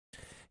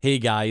Hey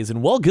guys,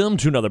 and welcome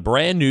to another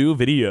brand new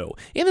video.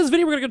 In this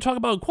video, we're going to talk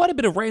about quite a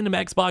bit of random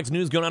Xbox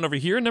news going on over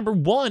here. Number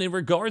one, in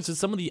regards to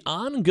some of the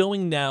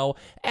ongoing now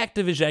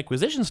Activision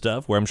acquisition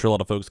stuff, where I'm sure a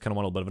lot of folks kind of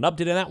want a little bit of an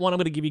update on that one. I'm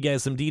going to give you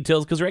guys some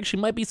details because there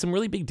actually might be some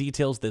really big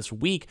details this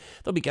week.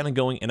 They'll be kind of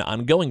going and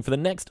ongoing for the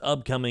next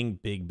upcoming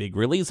big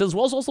release, as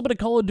well as also a bit of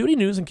Call of Duty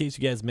news in case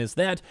you guys missed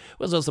that.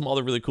 There's also some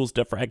other really cool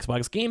stuff for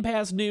Xbox Game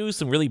Pass news,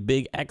 some really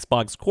big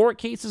Xbox court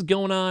cases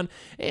going on,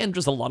 and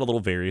just a lot of little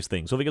various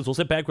things. So if you guys will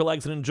sit back,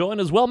 relax, and enjoy, and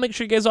as well, make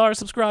sure you guys are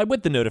subscribed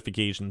with the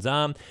notifications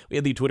on. We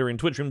have the Twitter and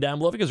Twitch room down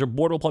below. If you guys are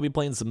bored, we'll probably be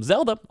playing some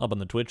Zelda up on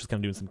the Twitch, just kind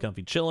of doing some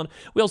comfy chilling.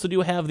 We also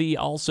do have the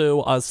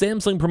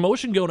Samsung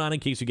promotion going on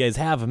in case you guys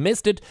have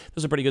missed it.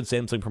 There's a pretty good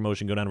Samsung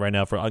promotion going on right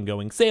now for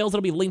ongoing sales.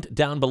 It'll be linked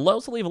down below,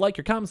 so leave a like,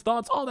 your comments,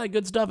 thoughts, all that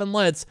good stuff, and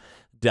let's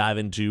dive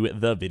into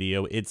the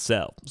video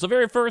itself. So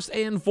very first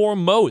and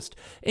foremost,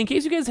 in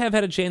case you guys have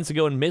had a chance to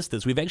go and miss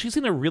this, we've actually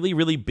seen a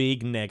really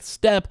big next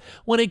step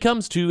when it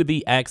comes to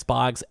the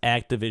Xbox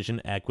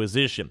Activision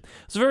acquisition.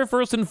 So very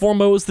first and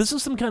foremost, this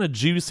is some kind of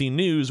juicy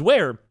news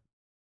where,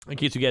 in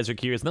case you guys are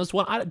curious, and this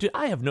one,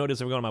 I have noticed,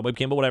 I'm going on my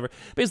webcam, but whatever.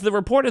 Basically, the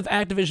report of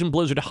Activision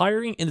Blizzard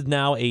hiring is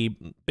now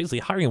basically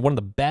hiring one of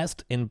the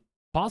best and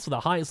possibly the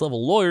highest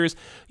level lawyers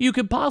you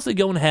could possibly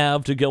go and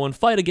have to go and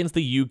fight against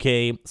the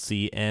UK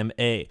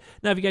CMA.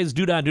 Now, if you guys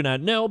do not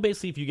know,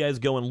 basically, if you guys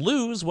go and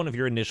lose one of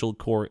your initial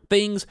court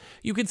things,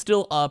 you can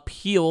still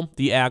appeal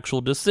the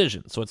actual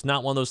decision. So it's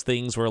not one of those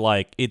things where,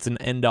 like, it's an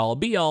end-all,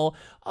 be-all,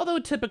 although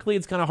typically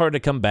it's kind of hard to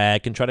come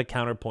back and try to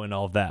counterpoint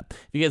all of that.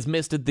 If you guys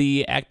missed it,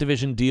 the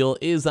Activision deal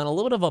is on a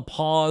little bit of a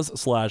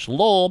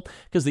pause/lull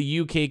because the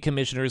UK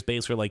commissioners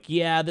basically are like,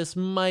 yeah, this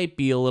might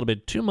be a little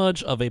bit too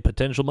much of a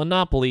potential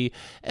monopoly,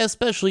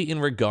 especially in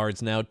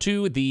regards now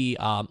to the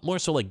more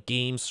so like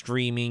game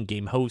streaming,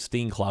 game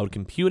hosting, cloud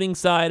computing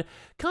side.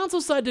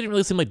 Console side didn't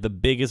really seem like the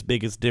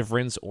biggest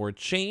difference or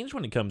change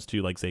when it comes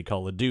to, like, say,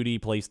 Call of Duty,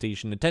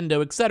 PlayStation,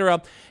 Nintendo,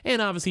 etc.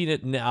 And obviously,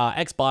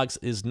 Xbox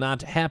is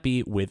not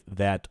happy with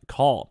that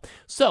call.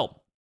 So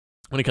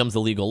when it comes to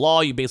legal law,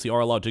 you basically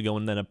are allowed to go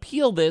and then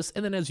appeal this,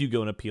 and then as you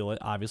go and appeal it,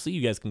 obviously,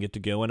 you guys can get to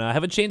go and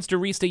have a chance to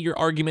restate your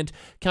argument,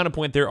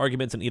 counterpoint their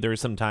arguments, and either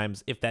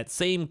sometimes, if that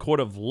same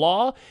court of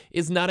law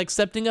is not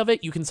accepting of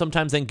it, you can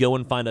sometimes then go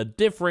and find a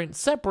different,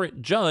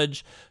 separate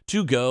judge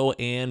to go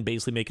and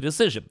basically make a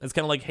decision. It's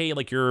kind of like, hey,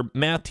 like your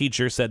math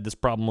teacher said this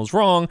problem was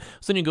wrong,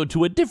 so then you go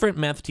to a different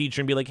math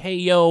teacher and be like, hey,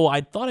 yo, I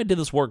thought I did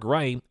this work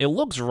right, it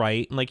looks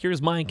right, and like,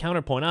 here's my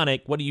counterpoint on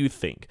it, what do you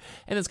think?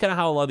 And it's kind of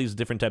how a lot of these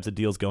different types of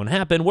deals go and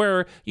happen,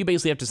 where you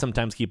basically have to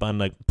sometimes keep on,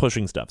 like,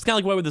 pushing stuff. It's kind of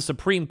like why with the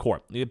Supreme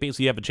Court, you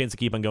basically have a chance to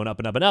keep on going up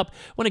and up and up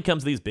when it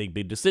comes to these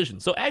big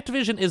decisions. So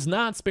Activision is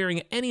not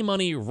sparing any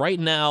money right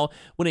now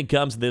when it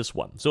comes to this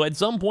one. So at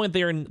some point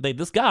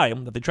this guy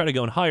that they try to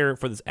go and hire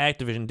for this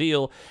Activision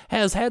deal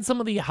has had some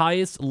of the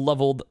highest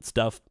leveled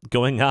stuff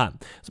going on.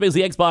 So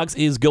basically Xbox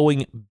is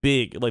going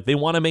big. Like, they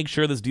want to make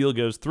sure this deal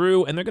goes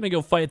through, and they're going to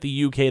go fight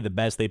the UK the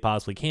best they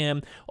possibly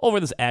can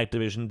over this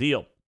Activision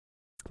deal.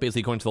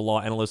 Basically, according to the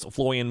law analyst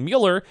Florian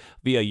Mueller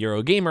via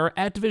Eurogamer,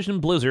 Activision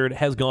Blizzard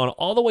has gone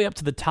all the way up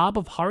to the top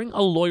of hiring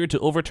a lawyer to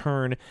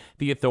overturn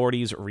the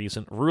authorities'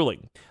 recent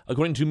ruling.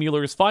 According to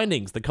Mueller's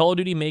findings, the Call of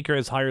Duty maker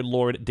has hired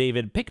Lord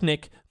David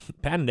Packnick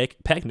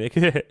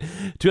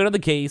to enter the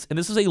case, and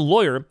this is a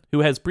lawyer who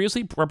has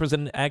previously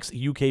represented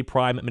ex-UK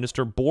Prime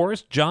Minister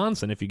Boris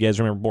Johnson, if you guys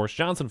remember Boris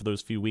Johnson for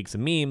those few weeks of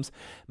memes,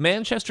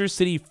 Manchester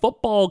City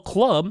Football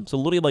Club, so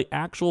literally like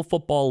actual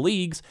football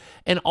leagues,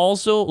 and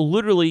also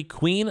literally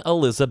Queen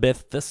Elizabeth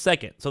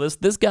II. So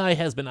this guy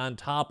has been on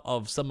top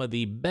of some of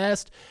the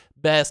best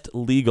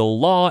legal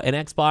law, and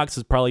Xbox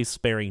is probably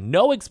sparing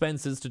no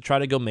expenses to try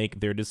to go make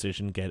their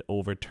decision get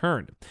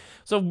overturned.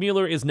 So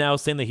Mueller is now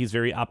saying that he's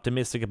very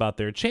optimistic about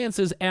their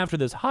chances after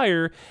this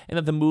hire, and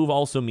that the move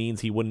also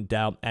means he wouldn't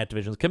doubt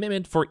Activision's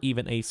commitment for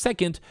even a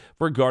second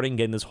regarding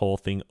getting this whole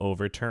thing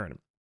overturned.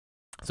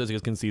 So as you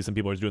guys can see, some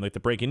people are doing like the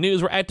breaking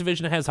news where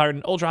Activision has hired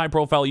an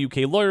ultra-high-profile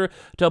UK lawyer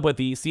to help with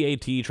the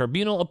CAT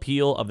tribunal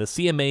appeal of the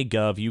CMA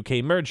Gov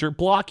UK merger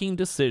blocking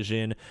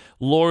decision,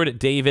 Lord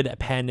David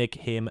Packnick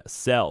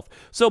himself.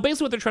 So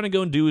basically what they're trying to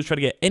go and do is try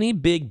to get any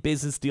big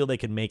business deal they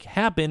can make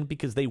happen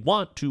because they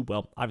want to,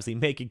 well, obviously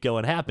make it go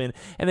and happen,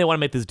 and they want to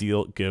make this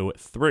deal go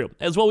through.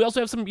 As well, we also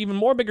have some even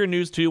more bigger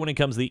news too when it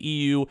comes to the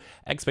EU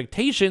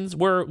expectations,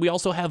 where we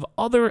also have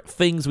other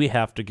things we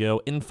have to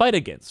go and fight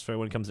against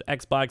when it comes to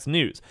Xbox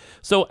news.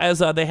 So as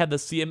they had the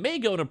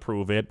CMA go and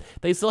approve it,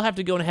 they still have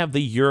to go and have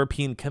the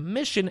European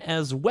Commission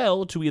as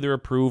well to either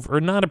approve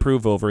or not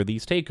approve over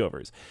these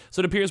takeovers. So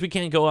it appears we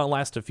can't go on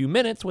last a few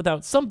minutes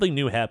without something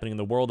new happening in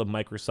the world of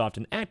Microsoft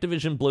and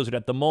Activision Blizzard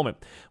at the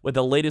moment, with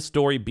the latest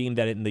story being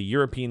that the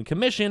European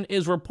Commission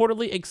is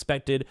reportedly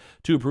expected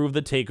to approve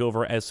the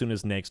takeover as soon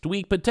as next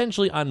week,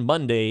 potentially on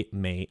Monday,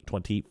 May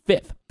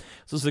 25th.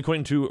 So this is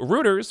according to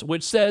Reuters,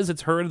 which says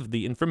it's heard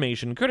the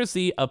information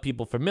courtesy of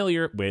people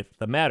familiar with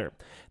the matter.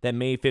 That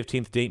May 15th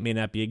 15th date may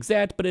not be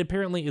exact, but it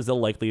apparently is the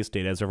likeliest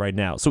date as of right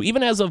now. So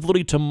even as of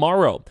literally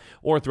tomorrow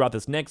or throughout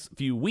this next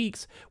few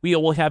weeks, we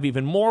will have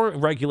even more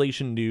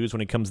regulation news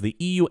when it comes to the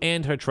EU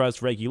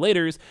antitrust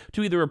regulators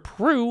to either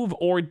approve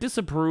or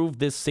disapprove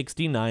this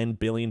 $69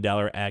 billion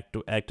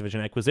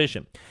Activision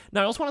acquisition.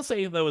 Now, I also want to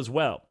say, though, as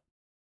well,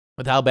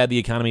 with how bad the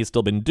economy has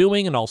still been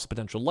doing and also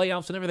potential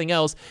layoffs and everything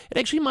else, it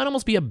actually might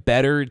almost be a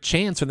better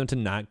chance for them to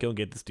not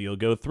get this deal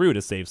go through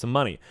to save some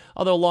money.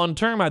 Although long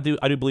term, I do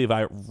believe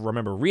I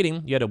remember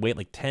reading you had to wait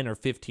like 10 or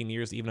 15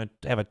 years even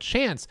to have a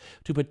chance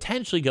to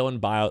potentially go and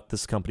buy out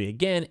this company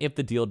again if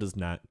the deal does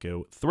not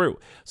go through.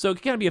 So it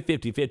can kind of be a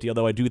 50-50,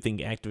 although I do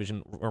think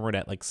Activision, rumored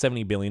at like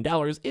 $70 billion,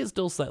 is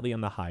still slightly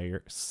on the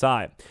higher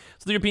side.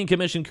 So the European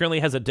Commission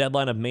currently has a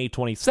deadline of May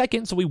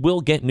 22nd, so we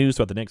will get news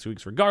throughout the next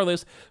weeks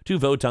regardless to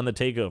vote on the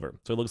takeover.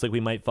 So it looks like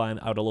we might find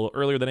out a little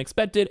earlier than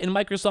expected, and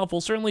Microsoft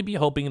will certainly be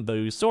hoping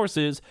those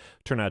sources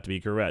turn out to be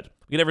correct.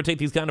 You never take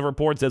these kind of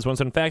reports as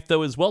ones in fact,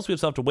 though, as well, so we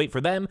still have to wait for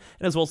them,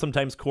 and as well,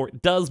 sometimes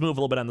court does move a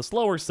little bit on the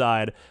slower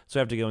side, so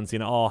I have to go and see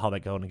how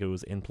that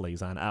goes and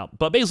plays on out.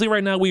 But basically,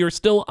 right now, we are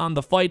still on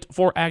the fight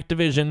for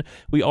Activision.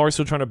 We are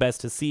still trying our best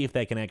to see if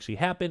that can actually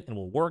happen and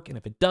will work, and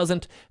if it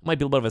doesn't, it might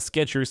be a little bit of a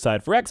sketchier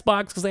side for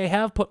Xbox, because they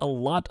have put a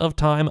lot of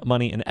time,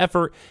 money, and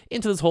effort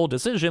into this whole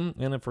decision,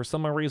 and if for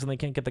some reason they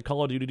can't get the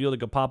Call of Duty deal to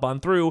go pop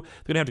on through,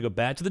 they're going to have to go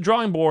back to the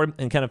drawing board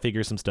and kind of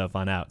figure some stuff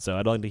on out. So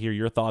I'd like to hear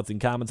your thoughts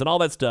and comments and all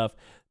that stuff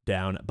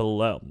down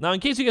below. Now, in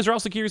case you guys are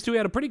also curious too, we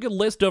had a pretty good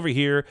list over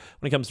here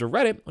when it comes to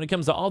Reddit, when it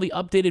comes to all the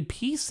updated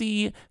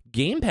PC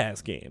Game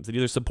Pass games that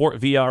either support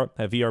VR,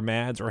 have VR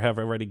MADs, or have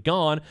already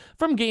gone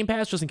from Game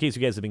Pass, just in case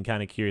you guys have been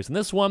kind of curious. In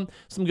this one,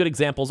 some good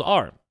examples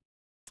are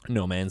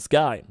No Man's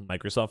Sky,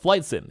 Microsoft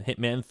Flight Sim,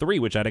 Hitman 3,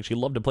 which I'd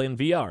actually love to play in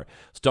VR,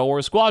 Star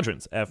Wars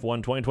Squadrons,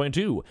 F1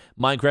 2022,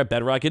 Minecraft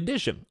Bedrock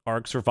Edition,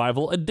 Ark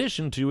Survival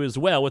Edition 2 as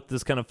well, with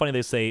this kind of funny,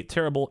 they say,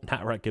 terrible,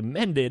 not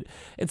recommended,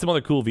 and some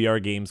other cool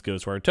VR games,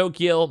 Ghostwire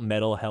Tokyo,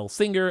 Metal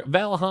Hellsinger,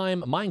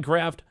 Valheim,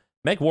 Minecraft,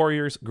 Mech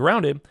Warriors,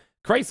 Grounded,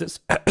 Crisis,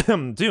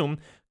 Doom,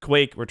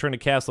 Quake, Return to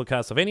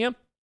Castlevania,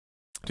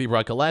 Deep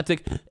Rock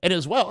Galactic, and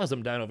as well as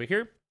I'm down over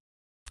here,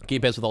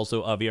 Game Pass with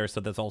also VR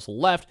stuff that's also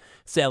left,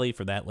 sadly,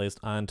 for that list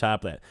on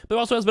top of that. But there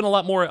also has been a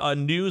lot more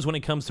news when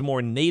it comes to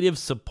more native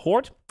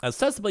support,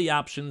 accessibility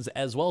options,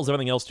 as well as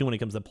everything else too when it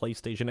comes to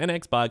PlayStation and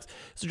Xbox.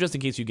 So just in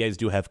case you guys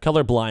do have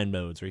colorblind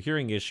modes or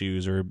hearing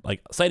issues or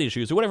like sight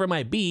issues or whatever it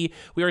might be,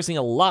 we are seeing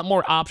a lot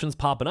more options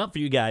popping up for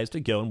you guys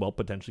to go and, well,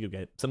 potentially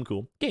get some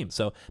cool games.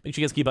 So make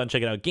sure you guys keep on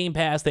checking out Game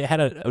Pass. They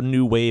had a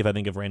new wave, I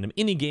think, of random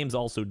indie games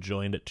also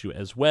joined it too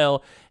as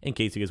well, in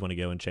case you guys want to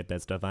go and check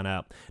that stuff on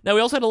out. Now,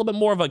 we also had a little bit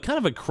more of a kind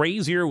of a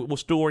crazier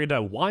story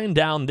to wind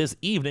down this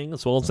evening,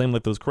 as well as same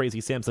like those crazy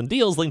Samsung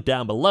deals linked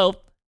down below.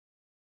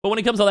 But when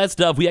it comes to all that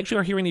stuff, we actually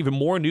are hearing even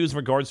more news in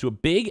regards to a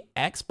big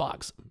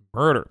Xbox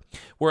murder,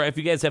 where if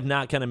you guys have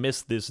not kind of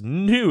missed this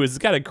news, it's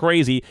kind of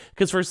crazy,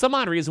 because for some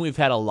odd reason, we've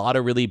had a lot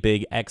of really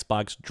big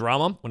Xbox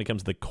drama when it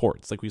comes to the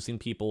courts. Like, we've seen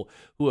people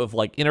who have,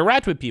 like,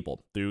 interact with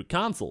people through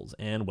consoles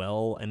and,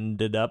 well,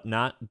 ended up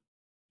not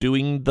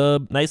doing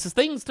the nicest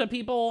things to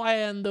people,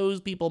 and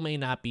those people may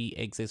not be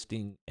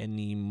existing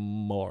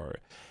anymore.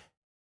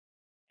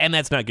 And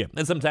that's not good.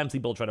 And sometimes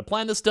people try to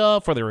plan this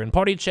stuff, or they're in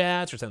party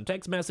chats, or send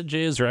text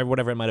messages, or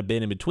whatever it might have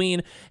been in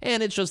between,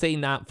 and it's just a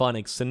not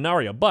fun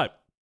scenario. But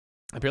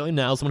apparently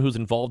now someone who's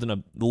involved in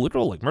a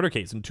literal like murder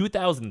case in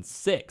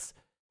 2006,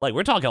 like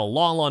we're talking a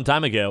long, long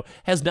time ago,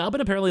 has now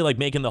been apparently like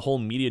making the whole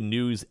media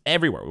news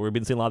everywhere. We've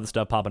been seeing a lot of this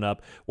stuff popping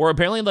up, where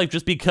apparently like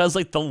just because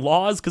like the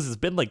laws, because it's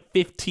been like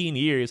 15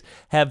 years,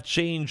 have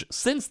changed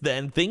since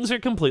then, things are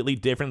completely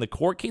different. The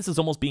court case is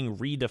almost being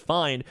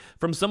redefined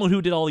from someone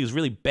who did all these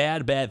really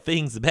bad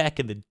things back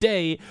in the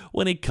day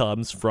when it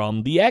comes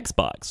from the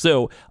Xbox.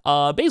 So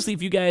basically,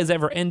 if you guys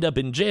ever end up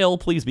in jail,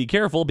 please be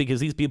careful, because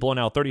these people are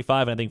now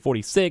 35 and I think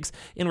 46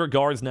 in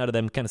regards now to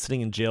them kind of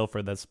sitting in jail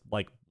for this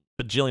like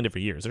bajillion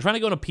different years. They're trying to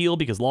go and appeal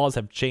because laws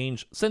have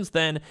changed since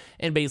then,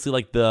 and basically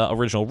like the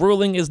original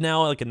ruling is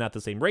now like not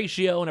the same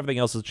ratio, and everything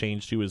else has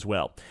changed too as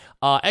well.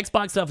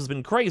 Xbox stuff has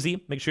been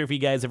crazy. Make sure if you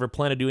guys ever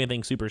plan to do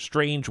anything super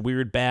strange,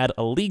 weird, bad,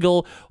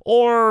 illegal,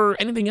 or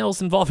anything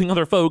else involving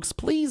other folks,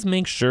 please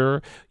make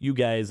sure you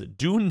guys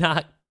do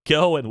not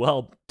go and,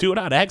 well, do it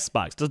on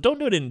Xbox. Just don't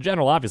do it in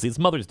general, obviously. It's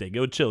Mother's Day.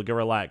 Go chill, go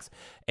relax.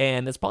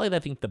 And that's probably, I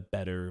think, the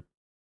better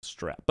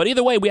strap. But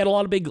either way, we had a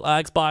lot of big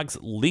Xbox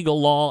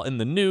legal law in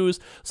the news,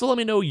 so let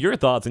me know your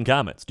thoughts and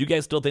comments. Do you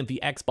guys still think the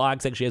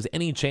Xbox actually has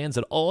any chance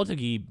at all to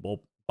keep,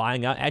 well,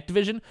 buying out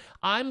Activision?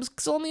 I'm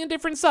still on the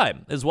indifferent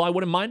side, as well. I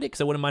wouldn't mind it, because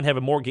I wouldn't mind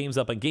having more games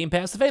up on Game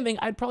Pass. If anything,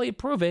 I'd probably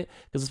approve it,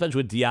 because especially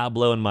with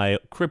Diablo and my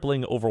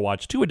crippling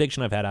Overwatch 2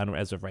 addiction I've had on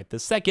as of right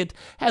this second,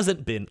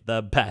 hasn't been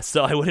the best,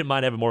 so I wouldn't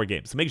mind having more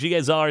games. So make sure you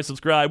guys are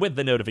subscribed with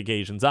the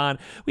notifications on.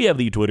 We have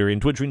the Twitter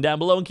and Twitch link down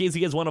below in case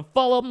you guys want to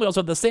follow. We also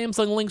have the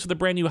Samsung links for the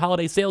brand new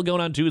holiday sale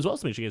going on too as well,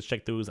 so make sure you guys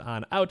check those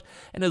on out.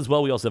 And as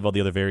well, we also have all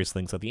the other various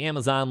links, like the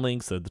Amazon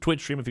links, the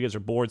Twitch stream if you guys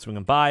are bored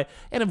swinging by,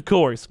 and of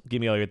course,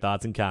 give me all your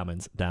thoughts and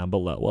comments down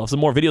below. We'll have some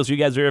more videos for you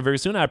guys very, very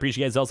soon. I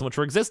appreciate you guys all so much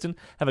for existing.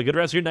 Have a good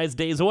rest of your nights,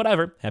 days, or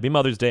whatever. Happy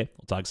Mother's Day.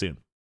 We'll talk soon.